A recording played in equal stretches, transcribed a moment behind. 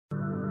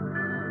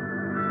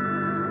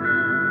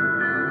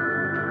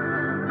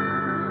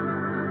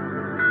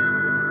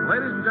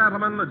Ladies and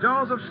gentlemen, the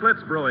Joseph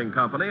Schlitz Brewing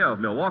Company of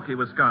Milwaukee,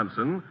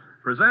 Wisconsin,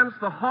 presents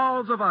The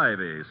Halls of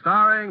Ivy,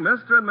 starring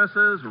Mr. and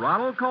Mrs.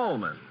 Ronald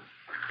Coleman.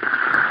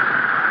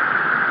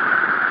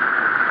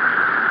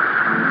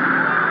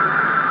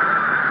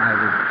 I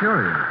was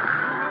curious.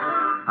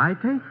 I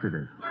tasted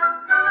it.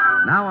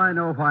 Now I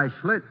know why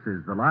Schlitz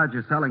is the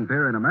largest selling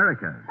beer in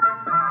America.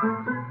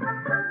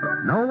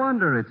 No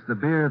wonder it's the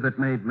beer that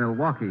made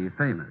Milwaukee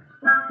famous.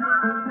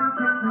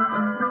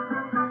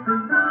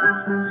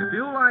 If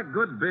you like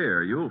good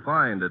beer, you'll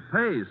find it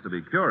pays to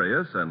be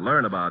curious and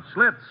learn about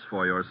Schlitz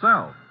for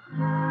yourself.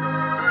 And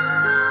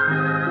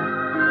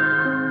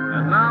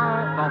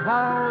now, The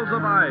Halls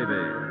of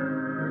Ivy.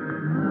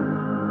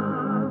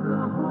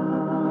 The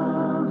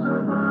halls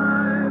of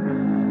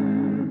ivy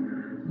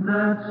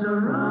that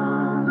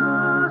surround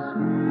us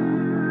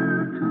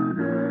here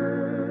today,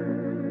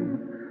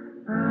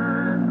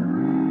 and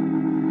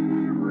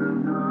we will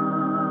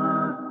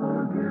not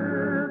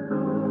forget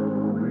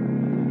though we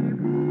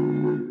be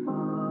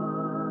far,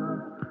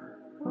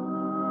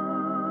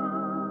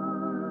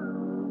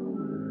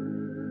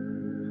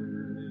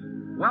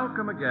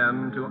 Welcome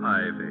again to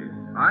Ivy.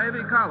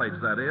 Ivy College,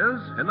 that is,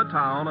 in the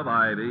town of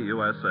Ivy,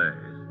 USA.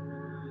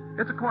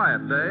 It's a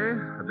quiet day,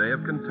 a day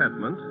of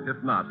contentment,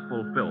 if not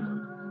fulfillment.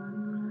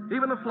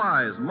 Even the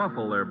flies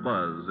muffle their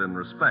buzz in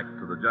respect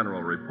to the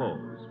general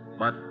repose.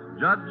 But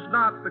judge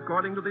not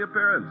according to the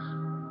appearance.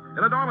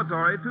 In a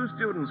dormitory, two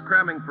students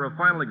cramming for a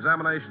final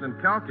examination in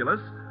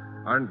calculus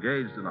are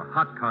engaged in a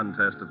hot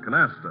contest of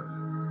canasta.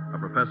 A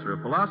professor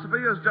of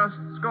philosophy has just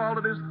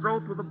scalded his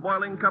throat with a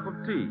boiling cup of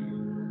tea.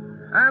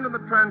 And in the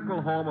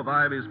tranquil home of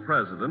Ivy's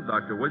president,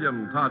 Dr.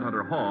 William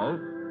Todhunter Hall,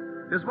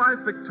 his wife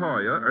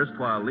Victoria,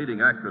 erstwhile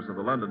leading actress of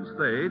the London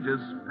stage,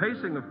 is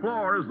pacing the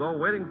floor as though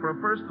waiting for a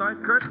first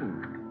night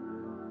curtain.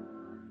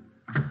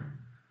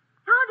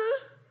 Toddy,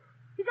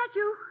 is that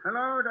you?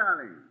 Hello,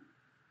 darling.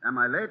 Am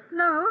I late?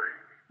 No,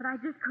 but I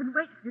just couldn't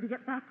wait for you to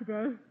get back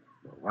today.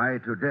 Why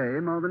today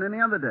more than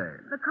any other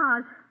day?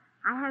 Because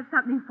I have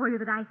something for you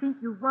that I think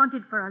you've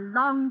wanted for a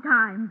long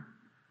time.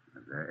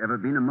 Has there ever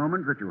been a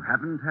moment that you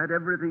haven't had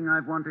everything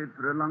I've wanted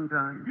for a long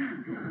time?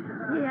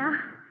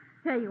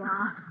 Here you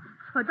are.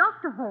 For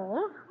Dr.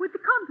 Hall, with the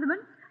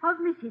compliments of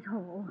Mrs.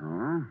 Hall.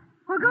 Oh?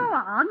 Well, go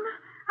on,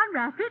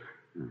 unwrap it.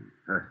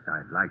 First,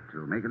 I'd like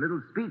to make a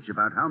little speech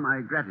about how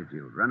my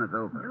gratitude runneth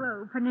over. You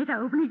open it.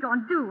 Go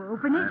on, do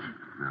open it.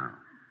 No.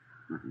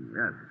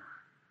 Yes.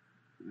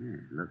 Yeah,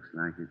 it looks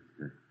like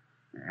it's...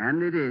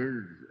 and it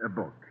is a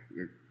book.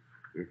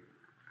 It's...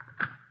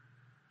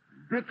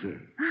 Vicky.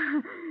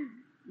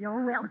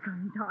 You're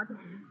welcome, Toddy.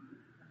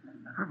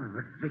 Oh,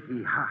 but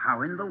Vicky,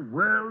 how in the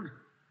world...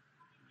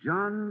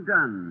 John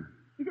Donne.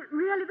 Is it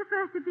really the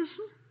first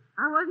edition?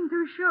 I wasn't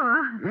too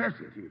sure. Yes,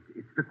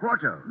 it's the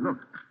quarto. Look.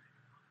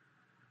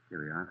 Here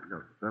we are.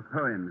 Look. The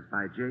poems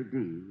by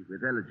J.D.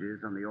 with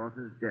elegies on the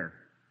author's death.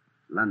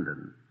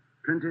 London.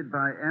 Printed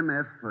by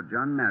M.F. for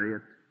John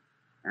Marriott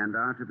and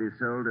are to be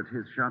sold at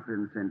his shop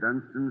in St.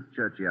 Dunstan's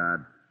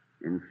Churchyard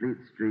in Fleet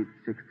Street,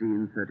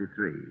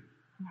 1633.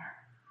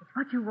 It's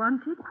what you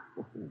wanted?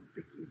 Oh,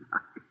 Vicky,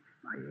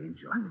 my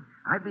angel.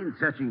 I've been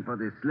searching for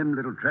this slim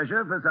little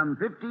treasure for some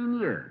 15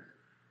 years.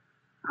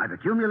 I've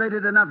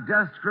accumulated enough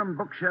dust from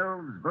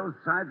bookshelves both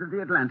sides of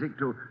the Atlantic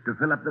to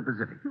fill up the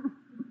Pacific.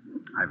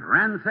 I've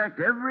ransacked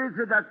every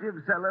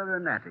seductive cellar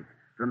and attic,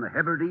 from the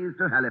Hebrides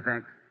to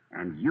Halifax,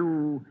 and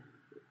you...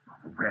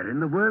 Where in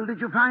the world did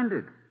you find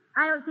it?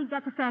 I don't think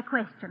that's a fair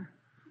question.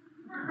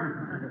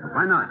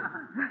 Why not?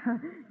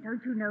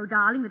 Don't you know,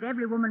 darling, that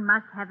every woman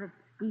must have at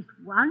least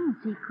one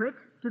secret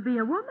to be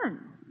a woman?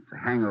 It's a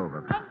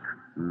hangover.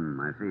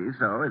 I see.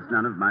 So it's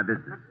none of my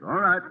business. All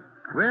right.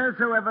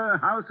 Wheresoever,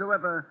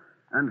 howsoever,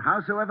 and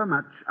howsoever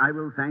much I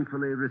will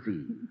thankfully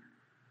receive.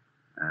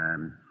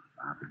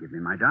 Forgive me,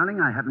 my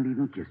darling. I haven't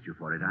even kissed you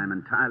for it. I'm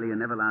entirely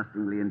and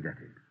everlastingly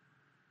indebted.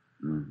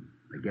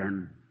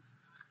 Again,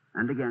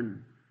 and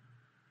again,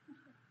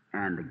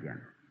 and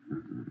again.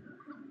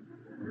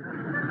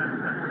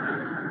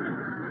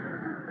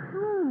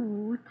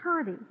 Ooh,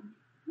 Toddy.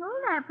 All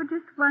that for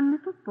just one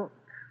little book.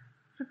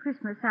 For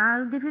Christmas,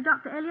 I'll give you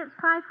Dr. Eliot's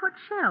 5-foot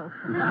shelf.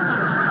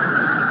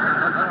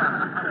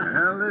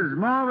 Well, there's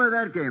more where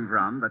that came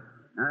from, but...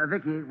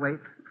 Vicky,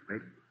 wait.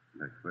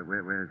 Look,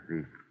 where's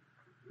the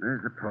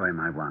poem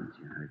I want?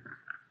 You know,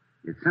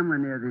 it's somewhere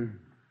near the...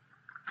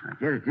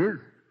 Here it is.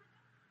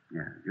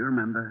 Yeah, do you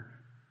remember?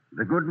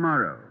 The Good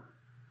Morrow.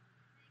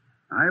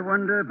 I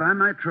wonder by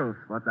my troth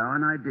what thou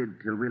and I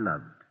did till we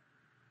loved.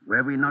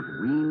 Were we not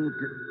weaned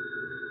to...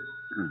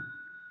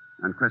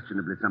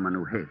 Unquestionably someone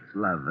who hates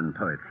love and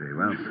poetry.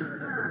 Well,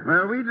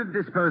 we did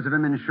dispose of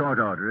him in short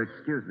order.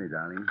 Excuse me,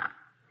 darling.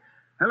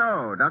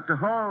 Hello, Dr.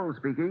 Hall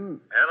speaking.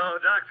 Hello,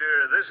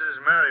 Doctor. This is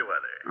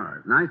Merriweather. Oh,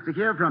 it's nice to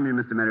hear from you,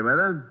 Mr.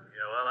 Merriweather.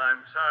 Yeah, well,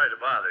 I'm sorry to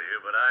bother you,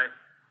 but I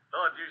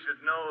thought you should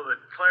know that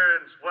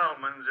Clarence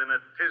Wellman's in a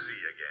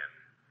tizzy again.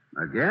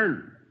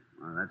 Again?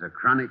 Well, that's a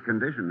chronic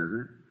condition,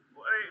 isn't it?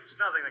 Well, it's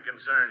nothing that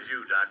concerns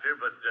you, Doctor,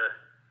 but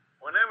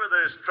whenever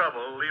there's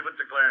trouble, leave it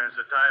to Clarence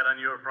to tie it on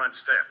your front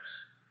steps.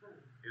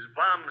 His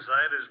bomb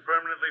sight is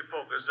permanently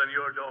focused on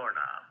your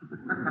doorknob.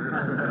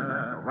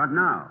 What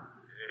now?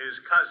 His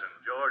cousin,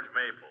 George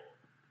Maypole.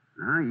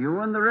 You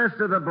and the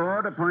rest of the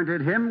board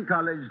appointed him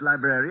college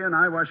librarian.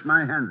 I washed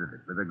my hands of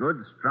it with a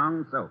good,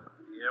 strong soap.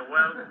 Yeah,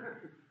 well,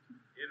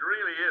 it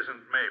really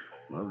isn't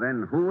Maypole. Well,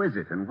 then, who is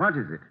it and what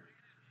is it?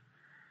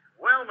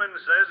 Wellman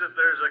says that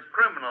there's a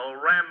criminal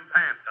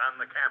rampant on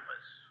the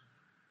campus.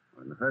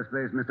 Well, in the first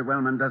place, Mr.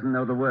 Wellman doesn't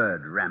know the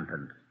word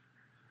rampant.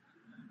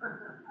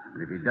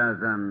 And if he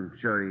does, I'm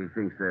sure he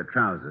thinks they're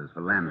trousers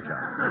for lamb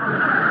chops.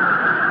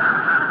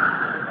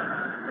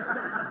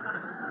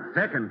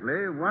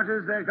 Secondly, what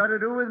has that got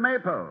to do with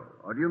Maypole?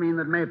 Or do you mean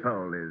that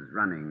Maypole is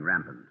running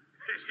rampant?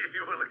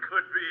 Well, it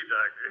could be,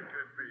 Doctor. It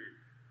could be.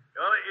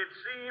 Well, it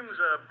seems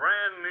a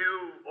brand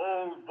new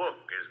old book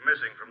is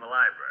missing from the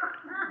library.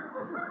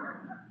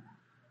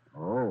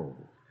 Oh.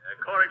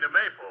 According to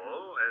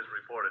Maypole, as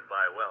reported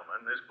by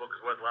Wellman, this book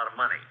is worth a lot of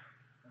money.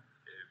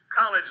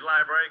 College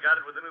library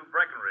got it with a new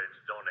Breckenridge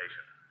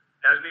donation.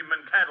 Hasn't even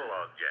been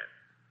cataloged yet.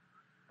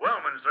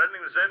 Wellman's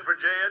threatening to send for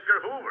J.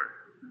 Edgar Hoover.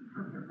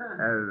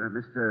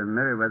 Mr.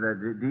 Merriweather,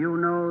 do you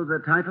know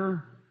the title?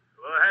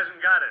 Well, hasn't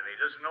got any.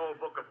 Just an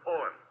old book of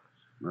poems.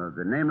 Well,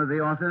 the name of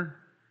the author?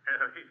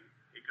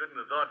 He couldn't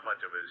have thought much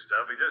of his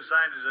stuff. He just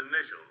signed his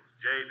initials,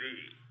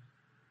 J.D.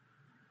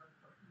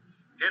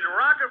 Did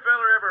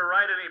Rockefeller ever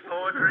write any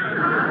poetry?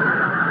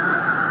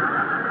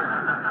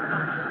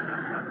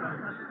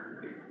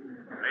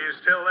 Are you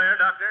still there,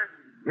 Doctor?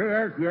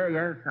 Yes.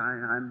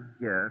 I'm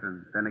here.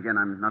 And then again,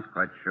 I'm not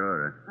quite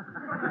sure.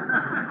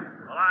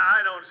 Well,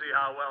 I don't see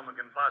how Wellman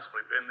can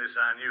possibly pin this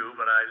on you,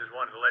 but I just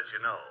wanted to let you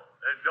know.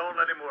 Don't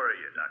let him worry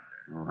you, Doctor.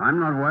 Oh, I'm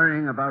not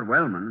worrying about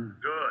Wellman.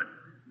 Good.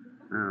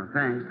 Oh,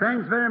 thanks.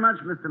 Thanks very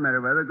much, Mr.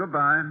 Merriweather.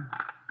 Goodbye.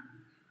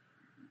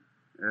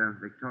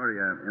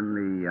 Victoria, in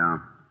the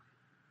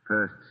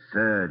first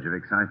surge of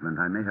excitement,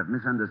 I may have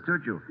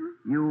misunderstood you.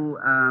 You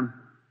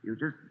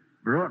just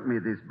brought me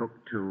this book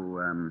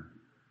to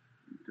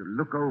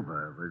look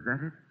over. Was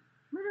that it?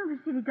 Well, don't be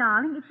silly,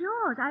 darling. It's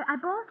yours. I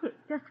bought it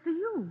just for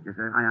you. Yes,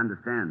 I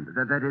understand.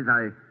 That is,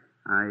 I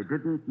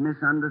didn't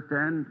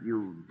misunderstand.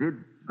 You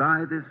did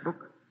buy this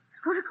book?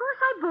 Well, of course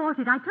I bought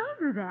it. I told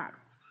you that.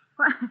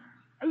 Well,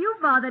 are you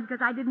bothered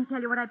because I didn't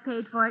tell you what I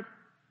paid for it?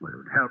 Well, it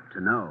would help to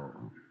know.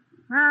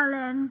 Well,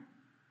 then,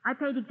 I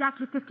paid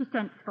exactly 50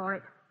 cents for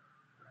it.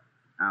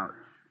 Ouch.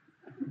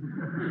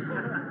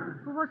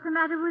 Well, what's the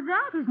matter with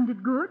that? Isn't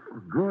it good?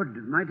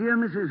 Good. My dear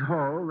Mrs.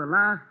 Hall, the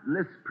last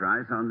list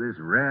price on this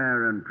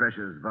rare and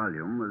precious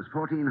volume was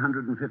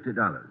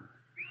 $1,450.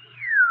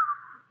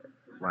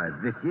 Why,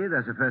 Vicky,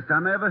 that's the first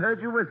time I ever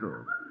heard you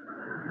whistle.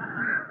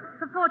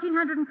 For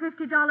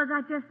 $1,450,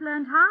 I just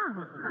learned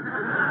how.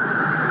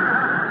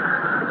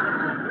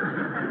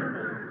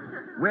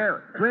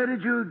 Well, where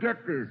did you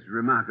get this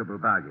remarkable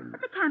bargain?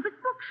 At the campus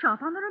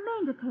bookshop on the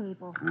remainder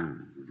table.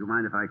 Would you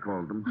mind if I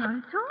called them? Not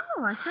at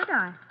all. Why should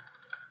I?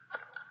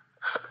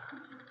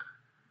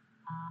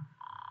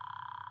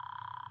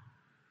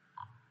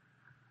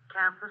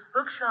 Campus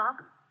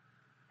bookshop.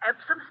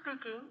 Epsom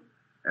speaking.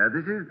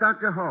 This is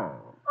Dr.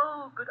 Hall.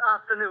 Oh, good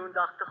afternoon,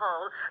 Dr.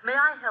 Hall. May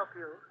I help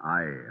you?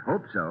 I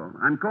hope so.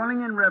 I'm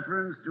calling in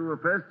reference to a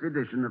first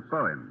edition of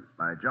poems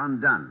by John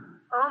Donne.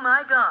 Oh,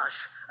 my gosh.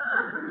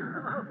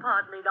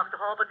 Pardon me, Dr.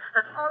 Hall, but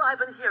that's all I've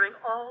been hearing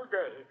all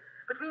day.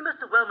 Between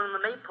Mr. Wellman and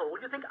the Maypole,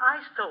 you think I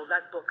stole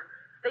that book.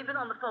 They've been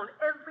on the phone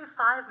every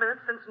 5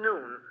 minutes since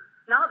noon.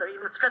 Now they're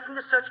even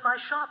threatening to search my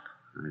shop.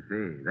 I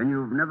see. Then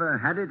you've never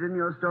had it in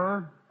your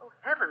store? Oh,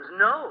 heavens,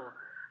 no.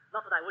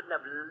 Not that I wouldn't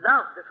have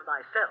loved it for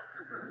myself.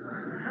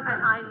 And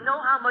I know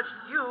how much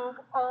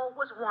you've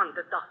always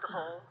wanted, Dr.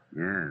 Hall.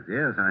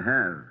 Yes, I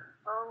have.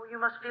 Oh,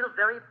 you must feel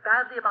very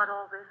badly about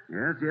all this.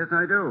 Yes,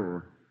 I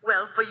do.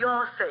 Well, for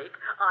your sake,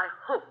 I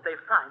hope they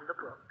find the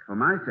book. For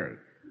my sake?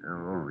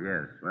 Oh,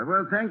 yes.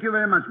 Well, thank you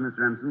very much, Miss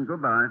Remsen.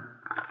 Goodbye.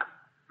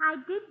 I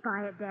did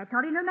buy it there,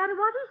 Toddy, no matter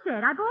what he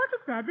said. I bought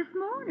it there this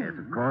morning. Yes,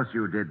 of course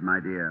you did,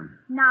 my dear.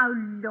 Now,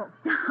 look,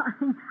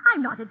 darling,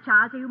 I'm not a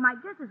child, so you might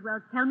just as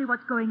well tell me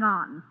what's going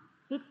on.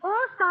 It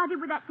all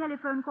started with that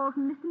telephone call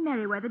from Mr.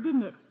 Merriweather,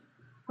 didn't it?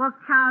 Well,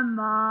 come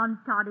on,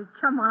 Toddy,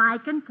 come on, I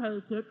can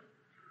take it.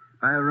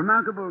 By a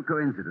remarkable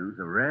coincidence,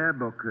 a rare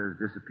book has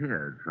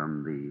disappeared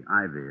from the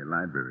Ivy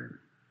Library.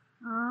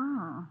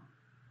 Oh.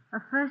 A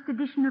first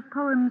edition of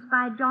poems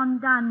by John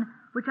Donne,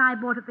 which I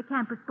bought at the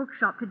campus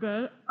bookshop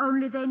today,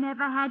 only they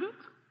never had it?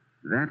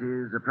 That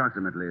is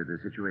approximately the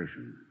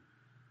situation.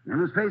 You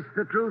must face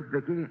the truth,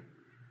 Vicky.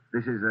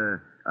 This is a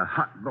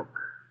hot book.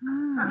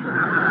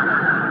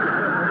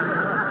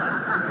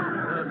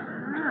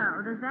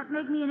 Oh, does that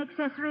make me an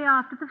accessory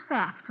after the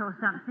fact or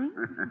something?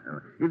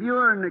 If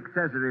you're an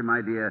accessory,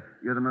 my dear,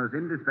 you're the most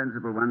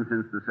indispensable one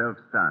since the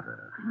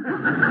self-starter.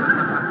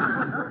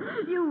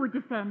 You would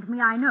defend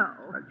me, I know.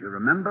 But you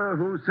remember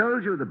who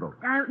sold you the book?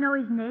 I don't know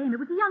his name. It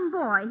was a young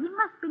boy. He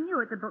must be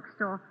new at the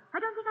bookstore. I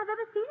don't think I've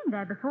ever seen him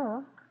there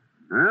before.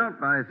 Well,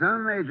 by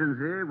some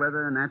agency,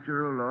 whether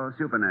natural or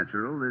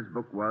supernatural, this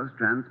book was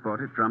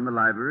transported from the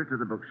library to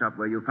the bookshop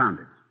where you found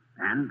it.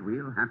 And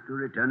we'll have to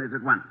return it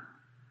at once.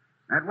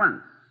 At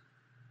once,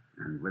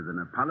 and with an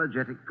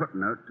apologetic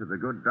footnote to the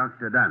good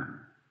Dr. Dunn.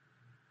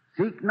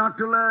 Seek not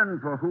to learn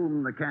for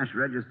whom the cash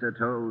register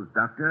tolls,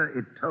 Doctor.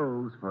 It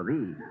tolls for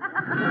thee.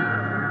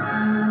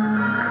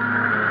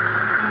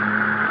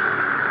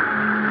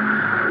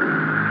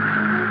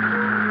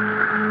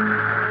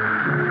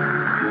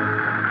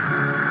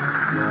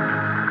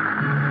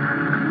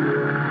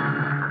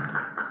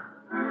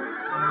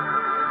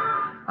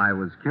 I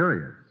was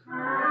curious.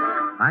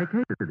 I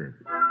tasted it.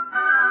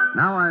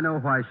 Now I know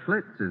why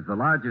Schlitz is the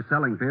largest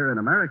selling beer in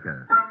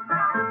America.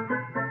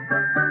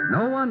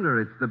 No wonder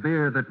it's the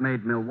beer that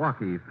made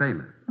Milwaukee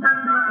famous.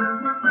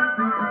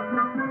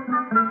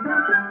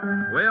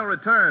 We'll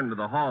return to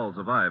the halls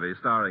of Ivy,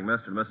 starring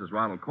Mr. and Mrs.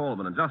 Ronald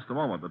Coleman in just a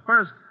moment. But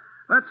first,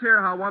 let's hear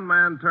how one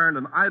man turned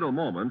an idle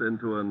moment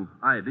into an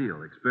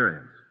ideal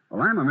experience.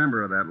 Well, I'm a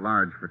member of that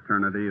large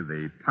fraternity,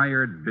 the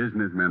Tired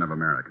Businessmen of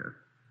America.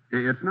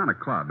 It's not a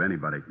club.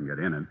 Anybody can get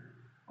in it,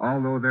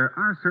 although there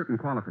are certain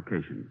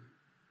qualifications.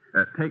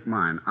 Take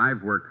mine.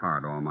 I've worked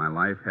hard all my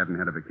life, haven't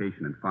had a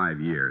vacation in 5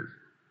 years.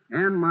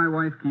 And my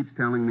wife keeps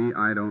telling me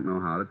I don't know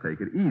how to take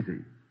it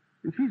easy.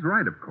 And she's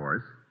right, of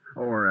course.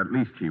 Or at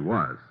least she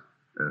was.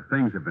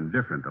 Things have been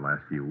different the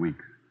last few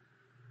weeks.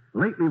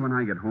 Lately, when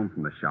I get home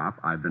from the shop,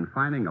 I've been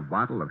finding a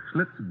bottle of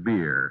Schlitz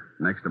beer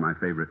next to my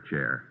favorite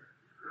chair.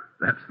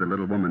 That's the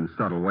little woman's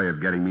subtle way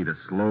of getting me to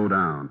slow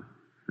down.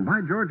 And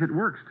by George, it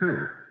works,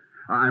 too.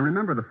 I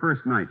remember the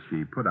first night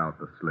she put out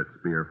the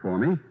Schlitz beer for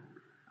me.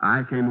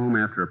 I came home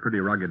after a pretty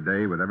rugged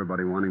day with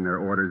everybody wanting their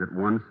orders at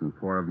once and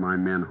 4 of my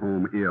men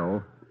home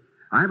ill.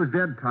 I was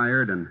dead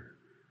tired, and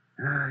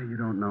you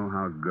don't know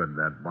how good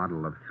that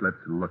bottle of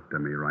Schlitz looked to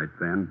me right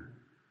then.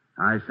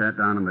 I sat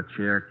down in the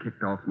chair,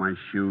 kicked off my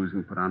shoes,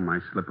 and put on my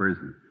slippers,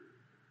 and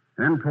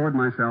then poured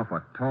myself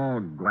a tall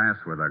glass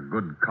with a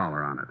good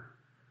collar on it.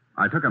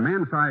 I took a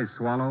man-sized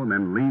swallow, and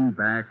then leaned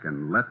back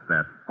and let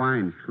that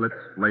fine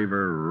Schlitz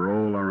flavor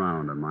roll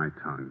around on my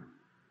tongue.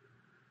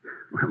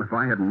 Well, if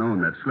I hadn't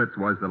known that Schlitz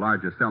was the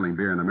largest selling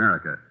beer in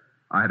America,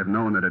 I'd have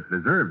known that it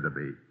deserved to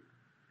be.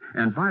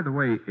 And by the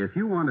way, if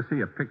you want to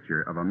see a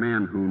picture of a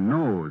man who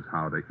knows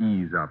how to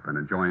ease up and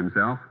enjoy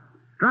himself,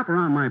 drop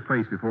around my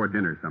place before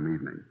dinner some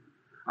evening.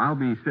 I'll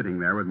be sitting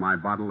there with my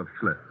bottle of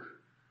Schlitz.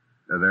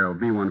 There'll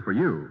be one for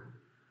you.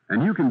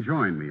 And you can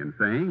join me in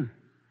saying,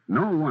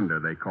 no wonder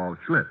they call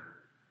Schlitz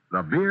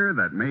the beer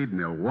that made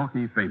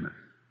Milwaukee famous.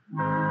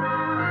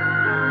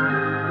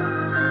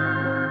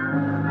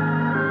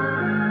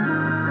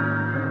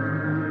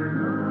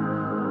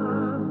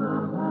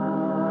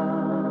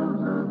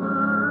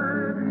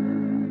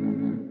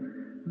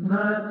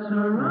 That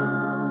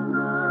surround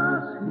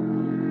us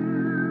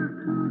here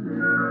today.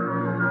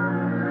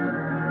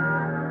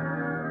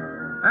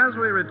 As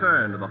we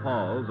return to the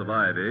halls of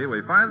Ivy,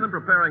 we find them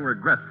preparing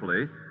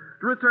regretfully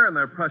to return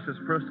their precious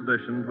first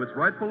edition to its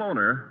rightful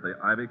owner, the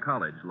Ivy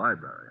College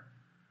Library.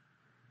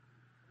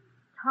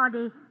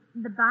 Toddy,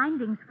 the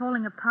binding's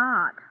falling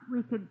apart.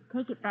 We could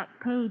take it back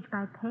page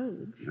by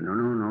page.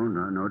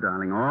 No,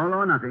 darling. All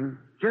or nothing.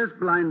 Just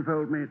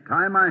blindfold me,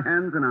 tie my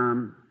hands and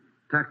arms,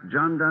 tuck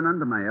John Dunn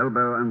under my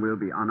elbow, and we'll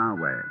be on our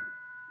way.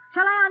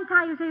 Shall I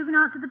untie you so you can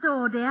answer the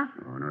door, dear?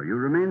 Oh, no, you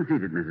remain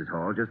seated, Mrs.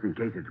 Hall, just in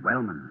case it's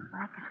Wellman.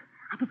 Well,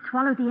 I could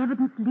swallow the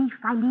evidence leaf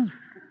by leaf.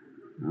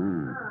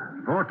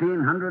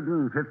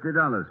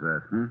 $1,450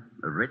 worth,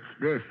 A rich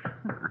dish.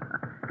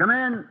 Come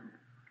in.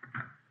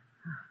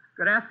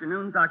 Good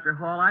afternoon, Dr.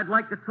 Hall. I'd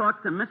like to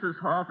talk to Mrs.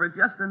 Hall for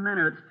just a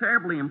minute. It's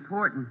terribly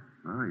important.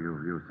 Oh,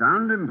 you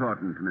sound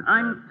important, Mr.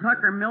 I'm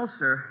Tucker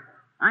Milser.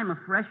 I'm a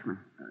freshman.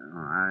 Oh,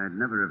 I'd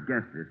never have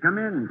guessed it. Come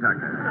in,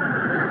 Tucker.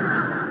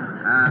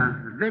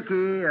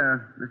 Vicky,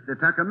 Mr.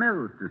 Tucker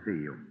Mills to see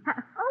you.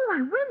 Oh,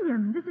 why,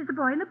 William, this is the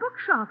boy in the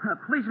bookshop.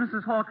 Please,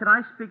 Mrs. Hall, could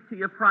I speak to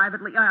you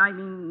privately? I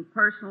mean,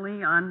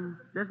 personally, on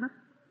business?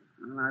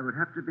 Well, I would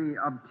have to be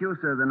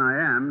obtuser than I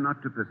am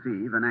not to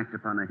perceive and act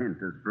upon a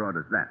hint as broad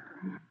as that.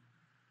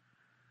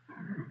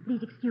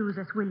 Please excuse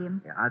us,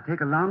 William. Yeah, I'll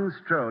take a long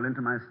stroll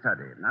into my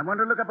study. I want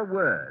to look up a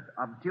word,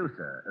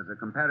 obtuser, as a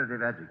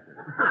comparative adjective.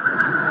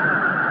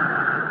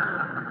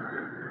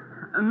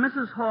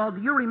 Mrs. Hall, do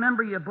you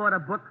remember you bought a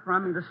book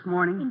from me this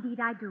morning?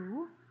 Indeed, I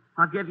do.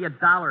 I'll give you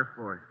 $1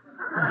 for it.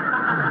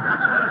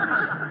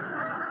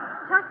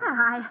 Tucker,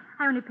 I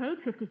only paid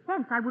 50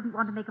 cents. I wouldn't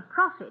want to make a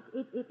profit.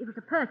 It was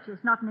a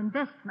purchase, not an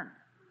investment.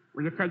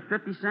 Will you take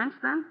 50 cents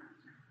then?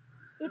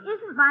 It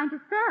isn't mine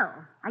to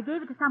sell. I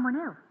gave it to someone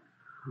else.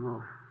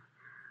 Oh.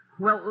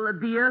 Well,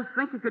 do you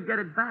think you could get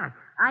it back?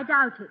 I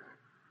doubt it.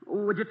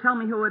 Would you tell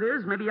me who it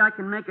is? Maybe I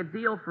can make a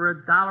deal for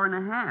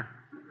 $1.50.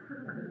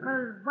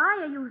 Well, why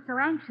are you so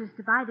anxious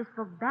to buy this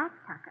book back,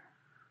 Tucker?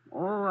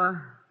 Oh,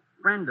 a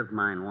friend of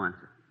mine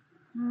wants it.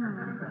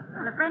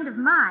 Well, a friend of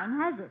mine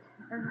has it.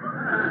 A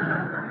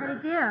very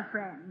dear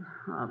friend.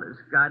 Oh, there's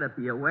got to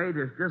be a way.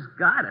 There's just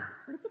got to.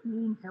 Well, if it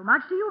means so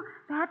much to you,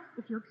 perhaps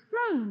if you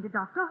explain to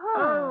Dr.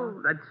 Hall.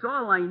 Oh, that's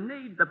all I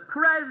need. The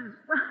prez.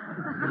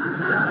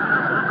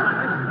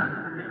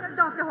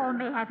 Dr. Hall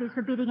may have his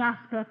forbidding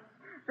aspects,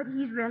 but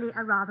he's really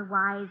a rather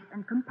wise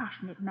and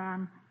compassionate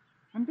man.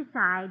 And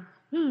besides,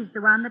 he's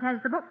the one that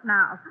has the book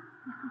now.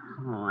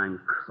 Oh, I'm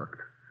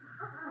cooked.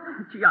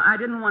 Gee, I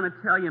didn't want to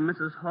tell you,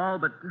 Mrs. Hall,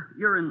 but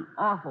you're in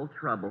awful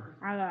trouble.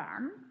 I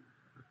am.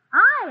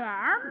 And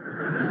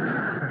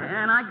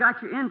I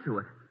got you into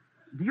it.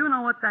 Do you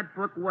know what that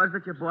book was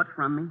that you bought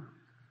from me?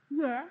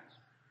 Yes.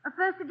 A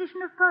first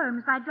edition of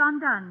poems by John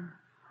Donne.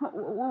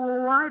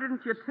 Why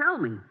didn't you tell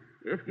me?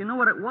 If you knew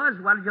what it was,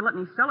 why did you let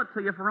me sell it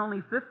to you for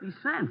only 50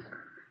 cents?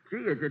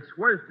 Gee, it's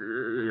worth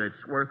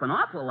an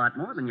awful lot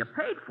more than you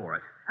paid for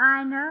it.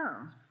 I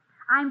know.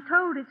 I'm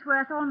told it's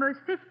worth almost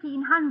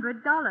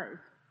 $1,500.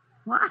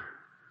 What?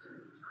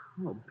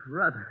 Oh,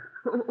 brother.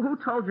 Who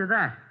told you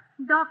that?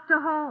 Dr.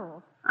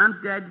 Hall.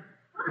 I'm dead.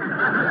 Oh,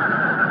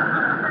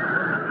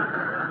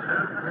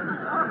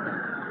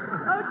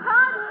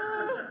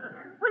 Toddy!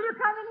 Will you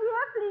come in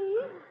here,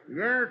 please?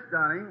 Yes,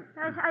 darling.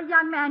 A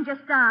young man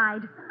just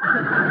died.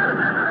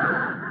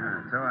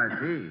 So I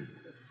see.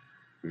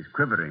 He's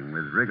quivering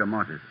with rigor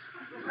mortis.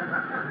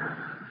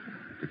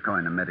 To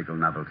coin a medical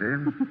novelty.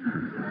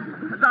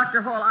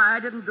 Dr. Hall, I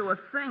didn't do a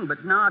thing,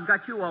 but now I've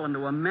got you all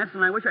into a mess,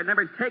 and I wish I'd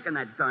never taken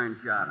that darn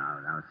job.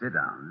 Now, sit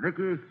down.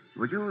 Vicky,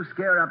 would you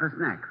scare up a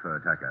snack for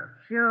Tucker?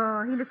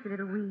 Sure, he looks a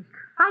little weak.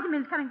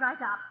 Vitamins coming right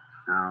up.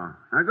 Now,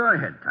 go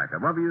ahead, Tucker.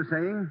 What were you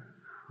saying?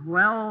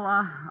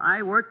 Well,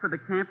 I work for the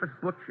campus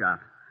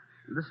bookshop.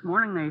 This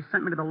morning they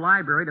sent me to the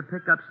library to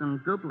pick up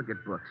some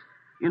duplicate books.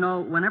 You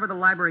know, whenever the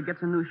library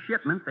gets a new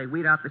shipment, they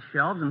weed out the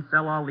shelves and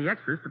sell all the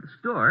extras to the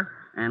store,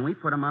 and we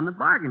put them on the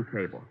bargain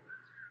table.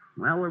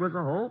 Well, there was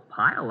a whole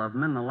pile of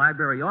them in the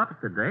library office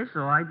today,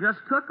 so I just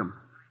took them.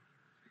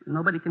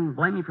 Nobody can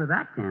blame me for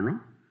that, can they?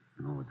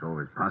 Oh, it's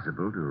always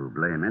possible to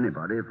blame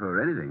anybody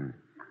for anything.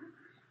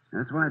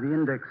 That's why the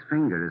index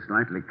finger is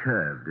slightly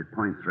curved. It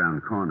points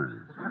round corners.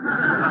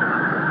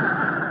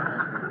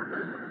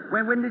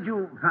 When did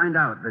you find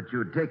out that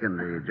you'd taken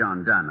the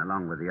John Donne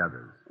along with the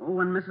others?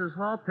 When Mrs.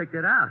 Hall picked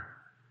it out.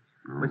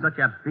 It was such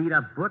a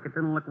beat-up book, it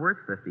didn't look worth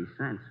 50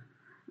 cents.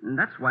 And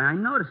that's why I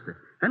noticed it.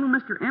 Then when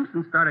Mr.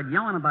 Empson started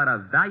yelling about a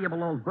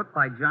valuable old book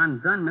by John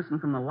Donne missing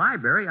from the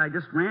library, I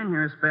just ran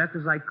here as fast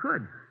as I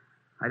could.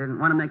 I didn't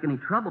want to make any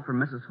trouble for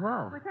Mrs.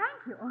 Hall. Well,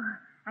 thank you.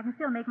 I can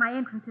still make my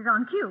entrances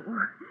on cue.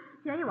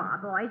 Here you are,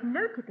 boys.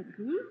 No tipping,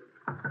 please.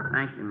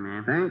 Thank you,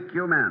 ma'am. Thank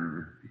you,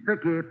 ma'am.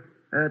 Vicky,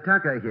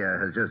 Tucker here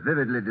has just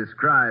vividly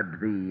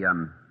described the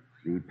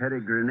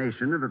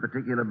peregrination of a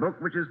particular book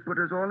which has put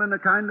us all in a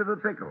kind of a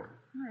pickle.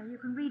 Well, you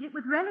can read it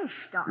with relish,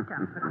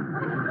 Doctor.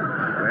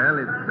 Well,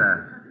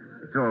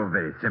 it's all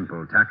very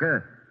simple,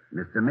 Tucker.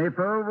 Mr.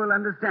 Maypole will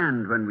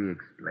understand when we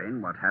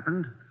explain what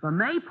happened. For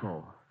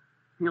Maypole?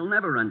 He'll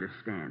never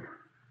understand.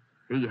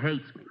 He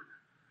hates me.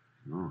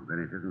 Oh, then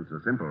it isn't so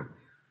simple.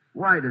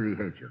 Why does he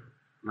hate you?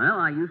 Well,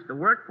 I used to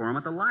work for him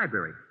at the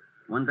library.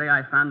 One day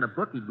I found a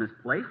book he'd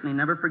misplaced, and he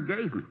never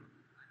forgave me.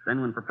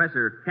 Then when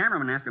Professor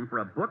Cameron asked him for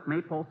a book,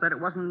 Maypole said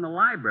it wasn't in the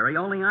library,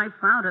 only I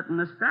found it in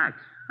the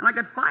stacks. And I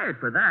got fired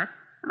for that,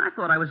 and I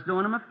thought I was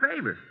doing him a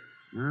favor.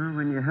 Well,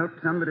 when you help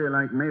somebody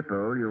like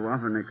Maypole, you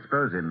often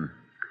expose him.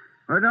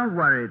 Well, don't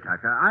worry,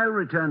 Tucker. I'll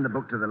return the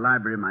book to the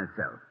library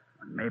myself.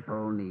 And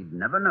Maypole need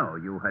never know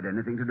you had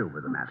anything to do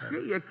with the matter.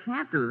 Gee, you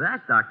can't do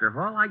that, Dr.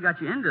 Hall. I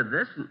got you into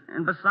this,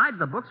 and besides,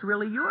 the book's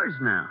really yours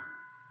now.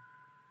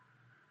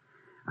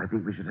 I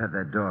think we should have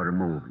that door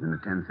removed and a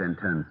 10-cent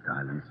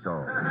turnstile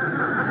installed.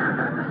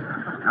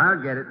 I'll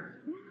get it.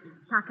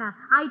 Tucker,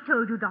 I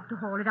told you Dr.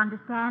 Hall would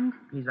understand.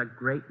 He's a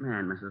great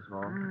man, Mrs.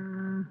 Hall.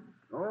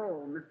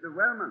 Oh, Mr.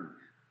 Wellman.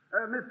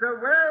 Mr.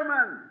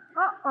 Wellman!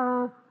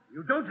 Uh-oh.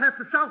 You don't have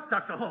to shout,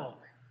 Dr. Hall.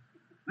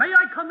 May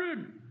I come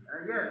in?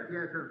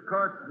 Yes, of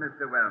course,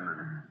 Mr.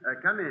 Wellman.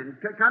 Come in.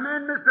 Come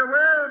in, Mr.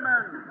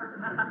 Wellman!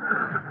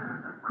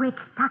 Quick,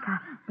 Tucker,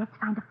 let's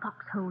find a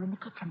foxhole in the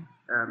kitchen.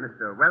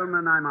 Mr.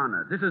 Wellman, I'm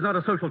honored. This is not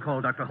a social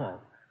call, Dr.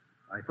 Hall.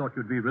 I thought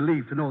you'd be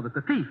relieved to know that the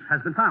thief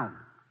has been found.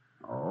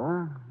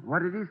 Oh?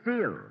 What did he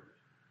steal?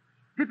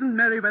 Didn't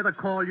Merriweather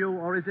call you,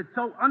 or is it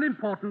so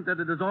unimportant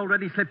that it has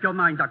already slipped your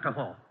mind, Dr.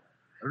 Hall?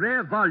 A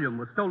rare volume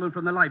was stolen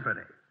from the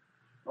library.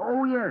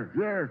 Oh, yes,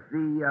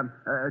 the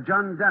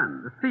John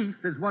Donne. The thief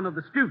is one of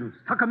the students,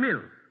 Tucker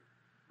Mills.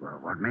 Well,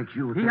 what makes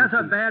you He think has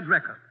a bad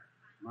record.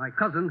 My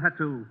cousin had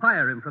to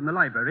fire him from the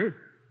library.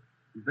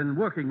 He's been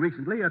working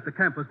recently at the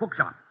campus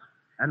bookshop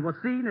and was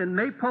seen in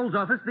Maypole's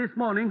office this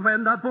morning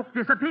when the book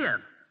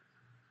disappeared.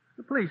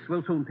 The police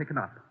will soon pick it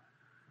up.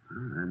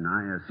 Well, then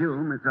I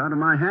assume it's out of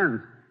my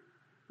hands.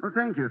 Well,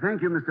 thank you,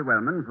 Mr.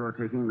 Wellman, for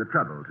taking the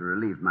trouble to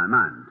relieve my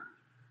mind.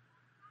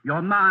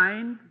 Your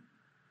mind?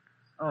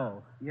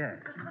 Oh, yes.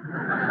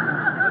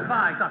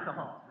 Goodbye, Dr.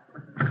 Hall.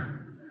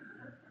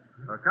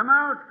 Well, come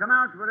out,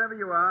 wherever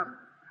you are.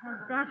 Has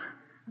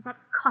that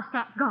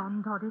Cossack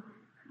gone, Toddy?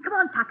 Come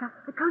on, Tucker.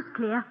 The coast's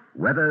clear.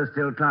 Weather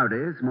still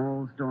cloudy.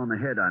 Small storm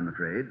ahead, I'm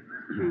afraid.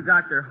 Gee,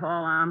 Dr.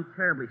 Hall, I'm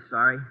terribly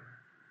sorry.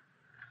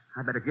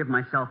 I better give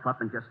myself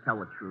up and just tell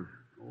the truth.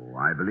 Oh,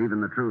 I believe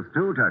in the truth,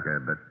 too, Tucker,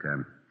 but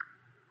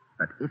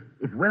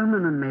if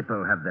Wellman and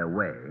Maypole have their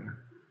way,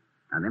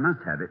 and they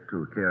must have it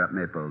to clear up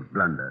Maypole's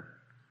blunder,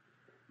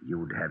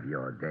 You'd have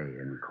your day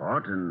in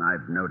court, and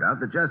I've no doubt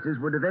that justice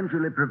would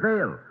eventually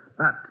prevail.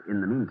 But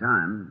in the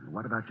meantime,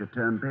 what about your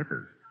term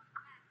papers?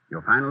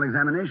 Your final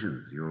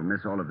examinations? You'll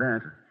miss all of that.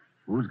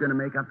 Who's going to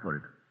make up for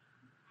it?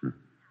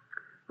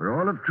 For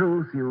all of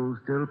truth, you'll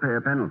still pay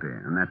a penalty,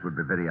 and that would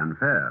be very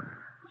unfair.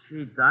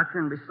 Gee, Doctor,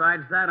 and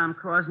besides that, I'm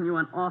causing you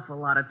an awful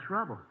lot of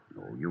trouble.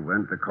 Oh, you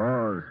weren't the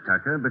cause,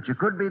 Tucker, but you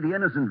could be the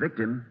innocent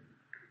victim.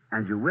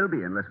 And you will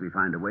be unless we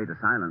find a way to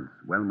silence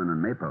Wellman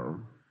and Maypole.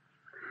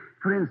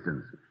 For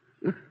instance,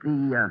 if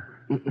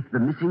the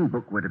missing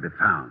book were to be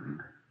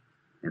found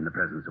in the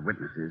presence of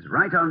witnesses,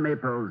 right on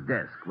Maypole's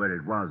desk where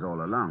it was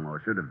all along, or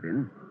should have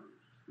been,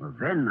 well,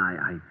 then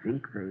I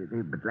think they'd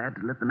be glad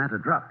to let the matter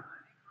drop.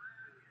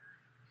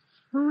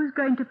 Who's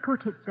going to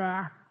put it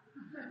there?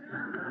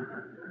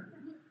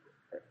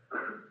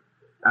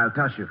 I'll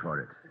toss you for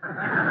it.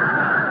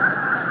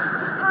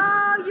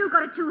 Oh, you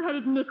got a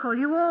two-headed nickel.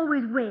 You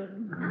always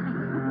win.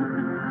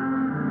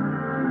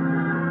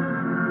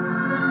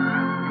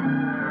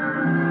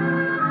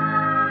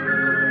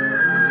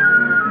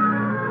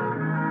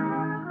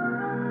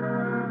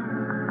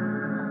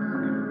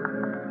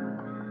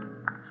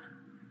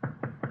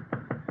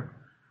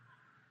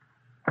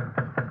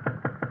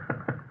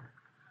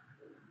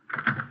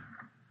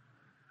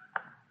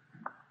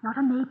 Not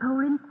a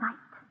maypole in sight.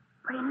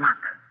 We're in luck.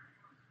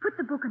 Put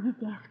the book on his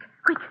desk.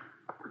 Quick.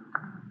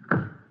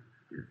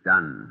 It's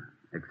done.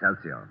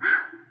 Excelsior.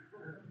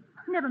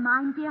 Never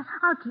mind, dear.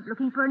 I'll keep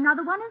looking for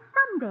another one, and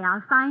someday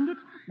I'll find it.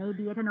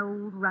 Maybe at an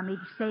old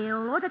rummage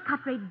sale or at a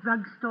cut-rate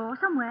drugstore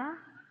somewhere.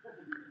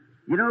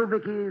 You know,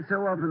 Vicky,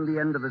 so often the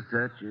end of a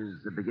search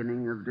is the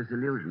beginning of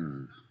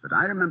disillusion. But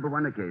I remember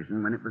one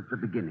occasion when it was the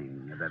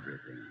beginning of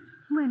everything.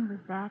 When was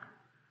that?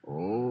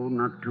 Oh,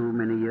 not too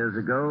many years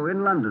ago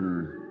in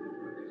London.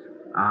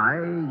 I,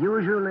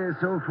 usually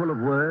so full of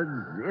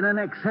words, in an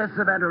excess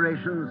of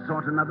adoration,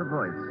 sought another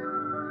voice.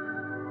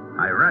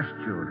 I rushed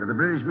you to the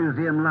British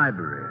Museum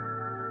library,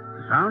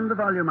 found the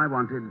volume I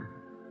wanted,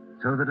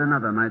 so that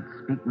another might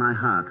speak my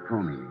heart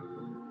for me.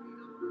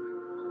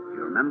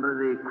 You remember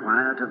the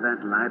quiet of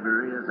that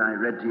library as I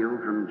read to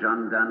you from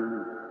John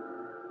Donne?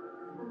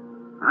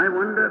 I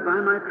wonder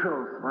by my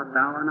troth what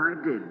thou and I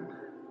did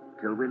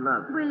till we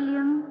loved.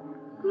 William,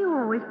 do you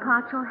always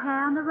part your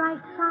hair on the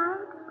right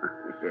side?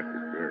 Yes.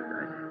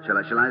 Shall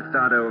I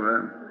start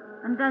over?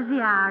 And does the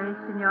iris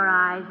in your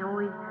eyes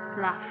always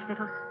flash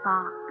little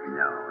sparks?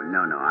 No.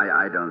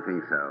 I don't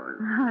think so.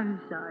 I'm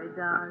sorry,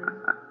 darling.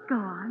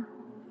 Go on.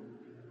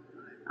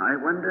 I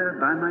wonder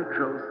by my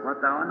troth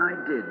what thou and I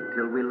did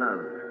till we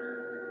loved.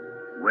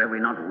 Were we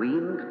not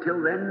weaned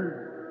till then,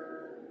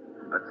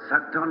 but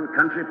sucked on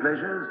country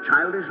pleasures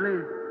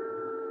childishly?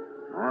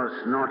 Or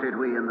snorted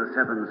we in the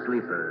seven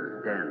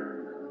sleepers'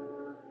 den?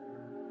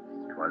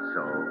 'Twas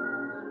so.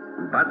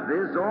 But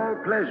this all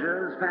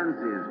pleasures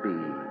fancies be.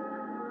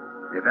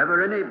 If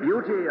ever any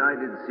beauty I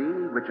did see,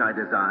 which I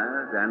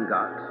desired and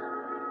got,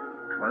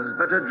 'twas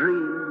but a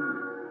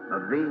dream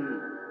of thee.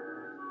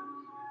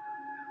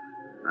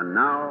 And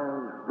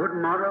now, good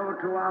morrow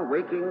to our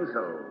waking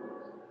souls,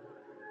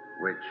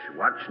 which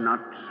watch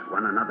not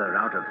one another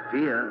out of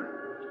fear.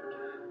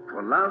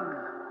 For love,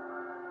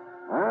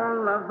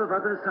 all love of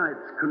other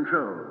sights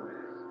controls,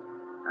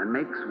 and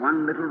makes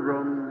one little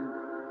room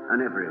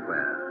and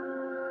everywhere.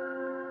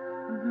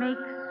 It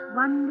makes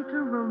one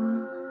little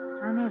room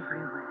and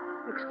everywhere.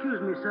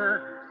 Excuse me,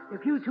 sir.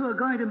 If you two are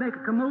going to make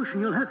a commotion,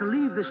 you'll have to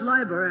leave this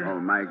library. Oh,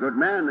 my good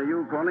man, are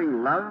you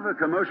calling love a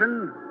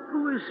commotion?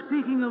 Who is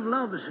speaking of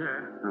love,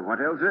 sir? What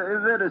else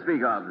is there to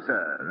speak of,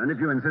 sir? And if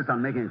you insist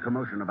on making a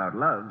commotion about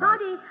love...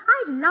 Toddy,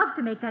 I'd love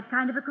to make that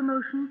kind of a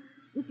commotion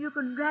if you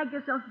could drag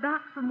yourself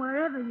back from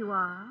wherever you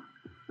are.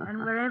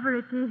 And wherever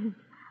it is,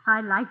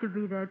 I'd like to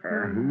be there,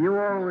 too. You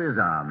always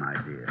are, my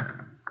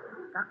dear.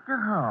 Dr.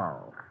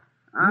 Hall.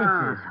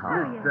 Mrs. Hall.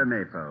 Mr.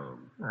 Maypole.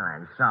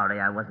 I'm sorry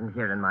I wasn't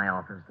here in my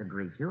office to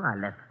greet you. I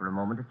left for a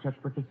moment to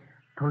check with the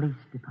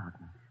police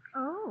department.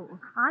 Oh,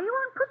 are you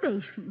on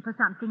probation for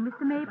something,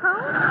 Mr.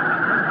 Maypole?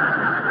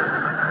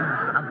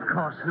 Of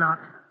course not.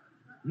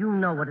 You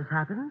know what has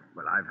happened?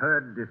 Well, I've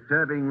heard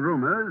disturbing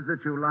rumors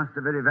that you lost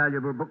a very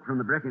valuable book from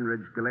the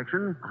Breckenridge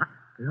collection.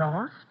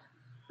 Lost?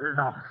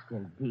 Lost,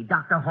 indeed.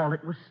 Dr. Hall,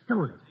 it was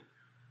stolen.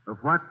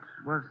 What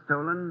was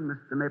stolen,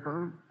 Mr.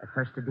 Maypole? A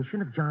first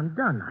edition of John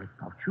Donne. I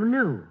thought you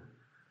knew.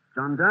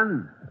 John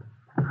Donne?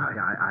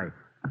 I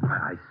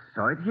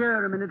saw it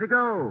here a minute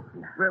ago.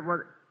 Where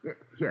was it?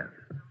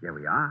 Here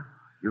we are.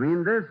 You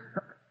mean this?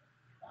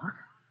 What?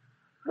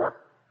 What?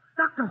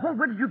 Dr. Hall,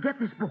 where did you get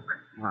this book?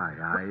 Why,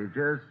 I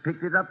just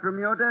picked it up from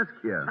your desk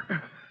here.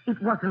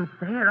 It wasn't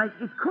there.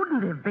 It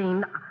couldn't have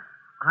been.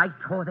 I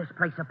tore this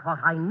place apart.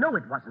 I know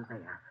it wasn't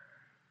there.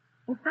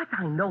 In fact,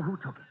 I know who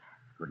took it.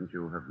 Couldn't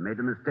you have made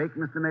a mistake,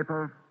 Mr.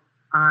 Maypole?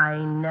 I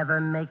never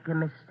make a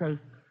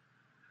mistake.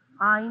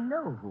 I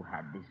know who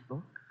had this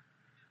book.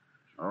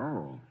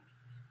 Oh.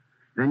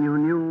 Then you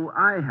knew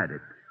I had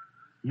it.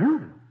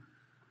 You?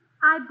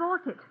 I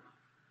bought it.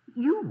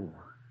 You?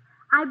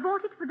 I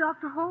bought it for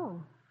Dr.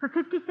 Hall for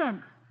 50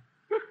 cents.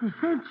 50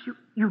 cents?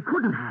 You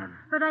couldn't have.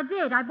 But I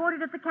did. I bought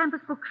it at the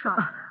campus bookshop.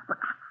 But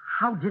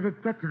how did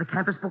it get to the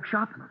campus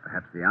bookshop?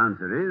 Perhaps the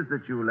answer is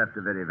that you left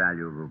a very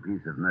valuable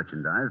piece of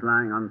merchandise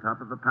lying on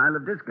top of a pile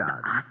of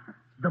discards.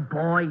 The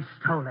boy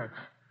stole it.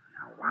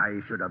 Now, why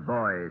should a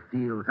boy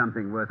steal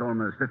something worth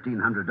almost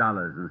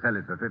 $1,500 and sell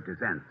it for 50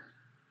 cents?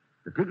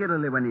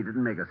 Particularly when he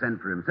didn't make a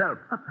cent for himself.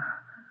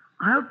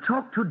 I'll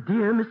talk to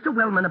dear Mr.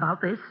 Wellman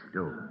about this.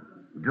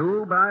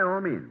 Do by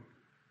all means.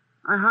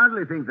 I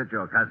hardly think that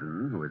your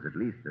cousin, who is at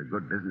least a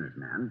good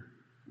businessman,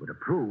 would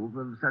approve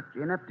of such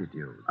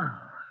ineptitude.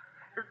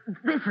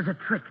 This is a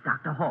trick,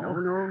 Dr. Hall.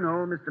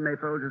 No, Mr.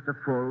 Maypole, just a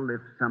full,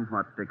 if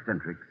somewhat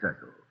eccentric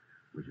circle.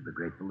 We should be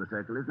grateful the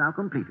circle is now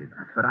completed.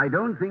 But I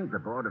don't think the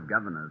Board of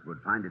Governors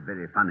would find it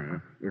very funny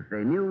if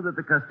they knew that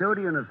the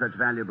custodian of such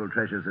valuable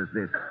treasures as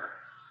this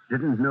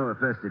didn't know a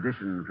first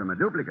edition from a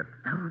duplicate.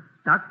 Oh,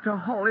 Dr.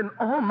 Hall, in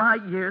all my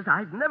years,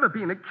 I've never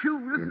been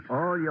accused. In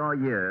all your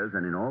years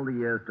and in all the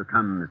years to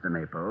come, Mr.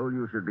 Maypole,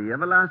 you should be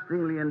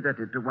everlastingly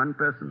indebted to one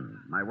person,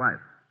 my wife.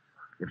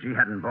 If she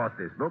hadn't bought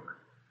this book,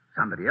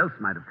 somebody else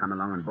might have come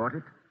along and bought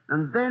it.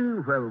 And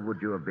then where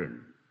would you have been?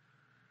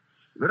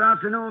 Good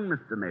afternoon,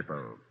 Mr.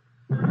 Maypole.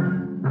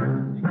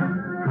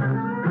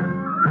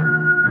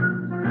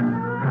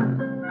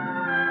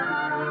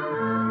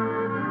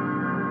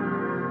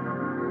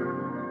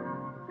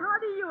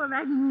 You are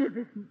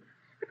magnificent.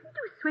 But didn't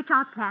you switch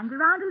our plans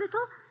around a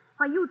little?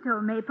 Why, you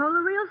told Maypole the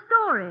real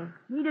story.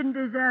 He didn't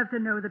deserve to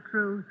know the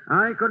truth.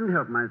 I couldn't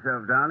help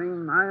myself,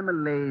 darling. I am a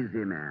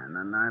lazy man,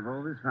 and I've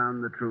always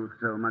found the truth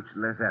so much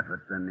less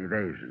effort than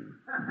evasion.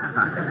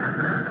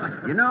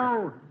 You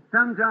know,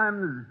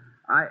 sometimes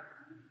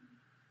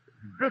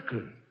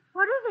Vicky.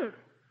 What is it?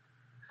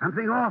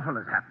 Something awful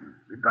has happened.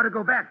 We've got to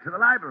go back to the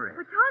library.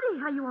 But,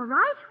 Toddy, are you all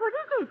right? What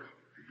is it?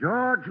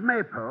 George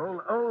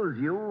Maypole owes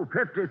you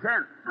 50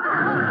 cents.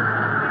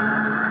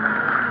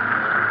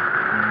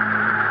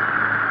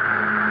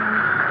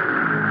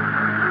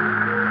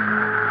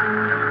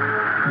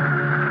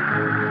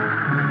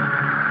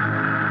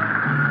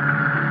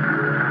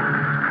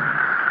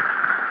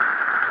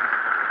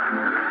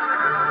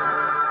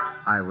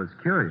 I was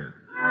curious.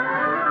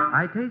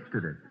 I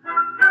tasted it.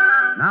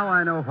 Now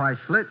I know why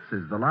Schlitz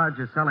is the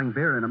largest selling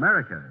beer in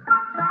America.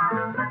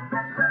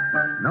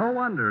 No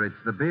wonder it's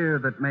the beer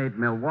that made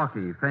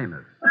Milwaukee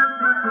famous.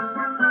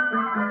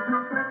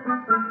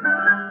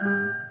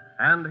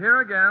 And here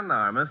again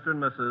are Mr.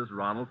 and Mrs.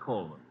 Ronald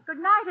Coleman. Good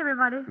night,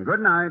 everybody. Good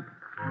night.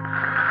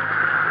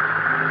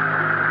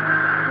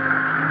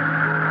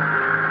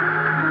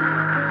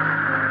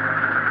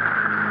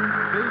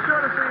 Be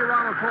sure to see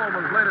Ronald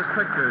Coleman's latest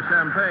picture,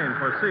 Champagne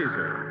for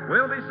Caesar.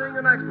 We'll be seeing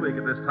you next week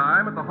at this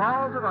time at the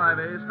Halls of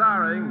Ivy,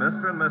 starring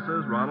Mr. and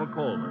Mrs. Ronald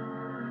Coleman.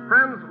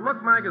 Friends,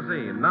 Look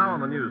magazine, now on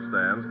the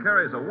newsstands,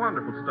 carries a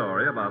wonderful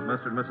story about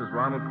Mr. and Mrs.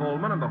 Ronald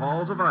Coleman and the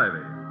Halls of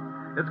Ivy.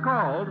 It's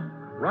called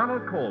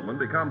Ronald Coleman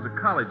Becomes a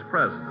College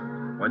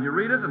President. When you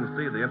read it and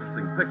see the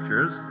interesting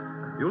pictures,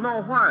 you'll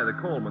know why the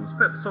Colemans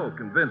fit so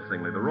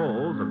convincingly the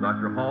roles of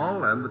Dr.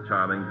 Hall and the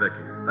charming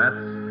Vicky.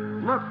 That's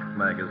Look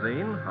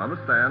magazine on the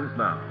stands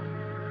now.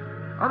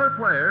 Other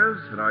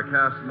players in our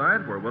cast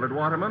tonight were Willard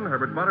Waterman,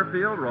 Herbert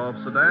Butterfield, Rolf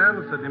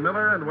Sedan, Sidney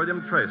Miller, and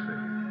William Tracy.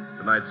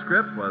 Tonight's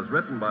script was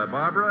written by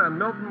Barbara and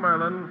Milton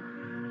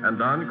Merlin and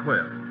Don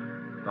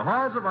Quinn. The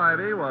Halls of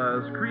Ivy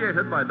was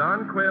created by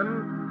Don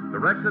Quinn,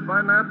 directed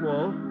by Nat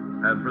Wolf,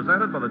 and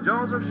presented by the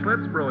Joseph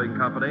Schlitz Brewing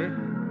Company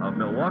of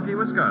Milwaukee,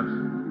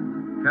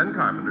 Wisconsin. Ken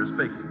Carpenter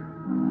speaking.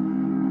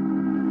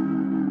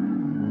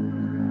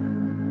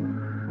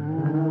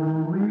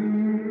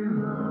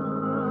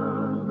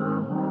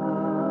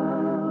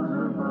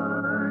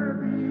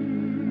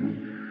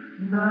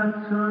 That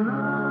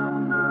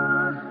surround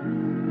us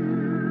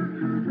here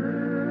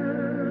today,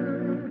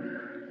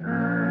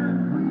 and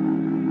we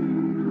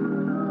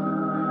will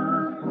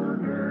not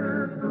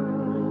forget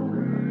though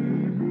we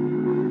be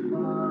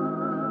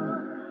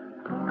far.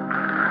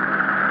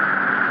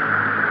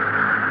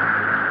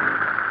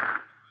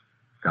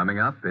 Coming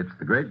up, it's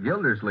The Great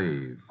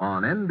Gildersleeve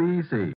on NBC.